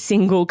 every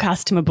single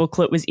customer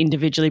booklet was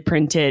individually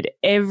printed.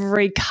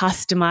 Every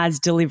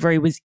customized delivery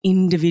was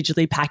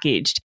individually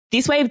packaged.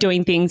 This way of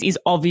doing things is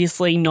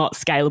obviously not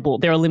scalable.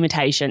 There are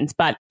limitations,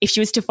 but if she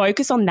was to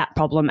focus on that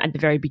problem at the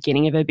very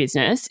beginning of her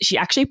business, she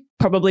actually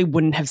probably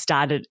wouldn't have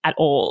started at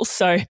all.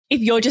 So if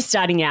you're just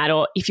starting out,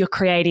 or if you're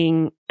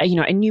creating a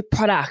new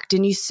product, a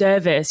new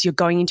service, you're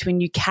going into a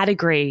new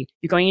category,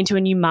 you're going into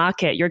a new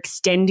market, you're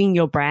extending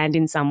your brand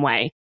in some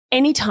way,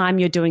 Anytime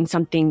you're doing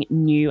something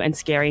new and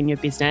scary in your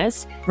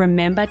business,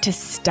 remember to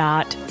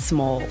start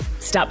small.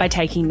 Start by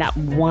taking that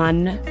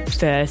one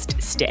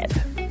first step.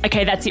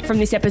 Okay, that's it from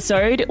this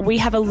episode. We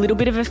have a little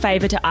bit of a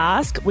favour to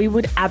ask. We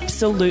would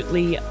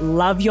absolutely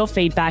love your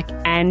feedback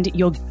and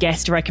your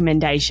guest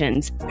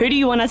recommendations. Who do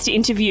you want us to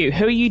interview?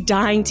 Who are you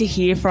dying to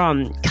hear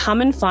from?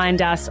 Come and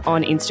find us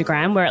on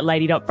Instagram. We're at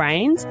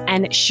lady.brains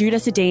and shoot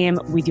us a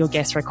DM with your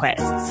guest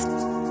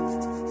requests.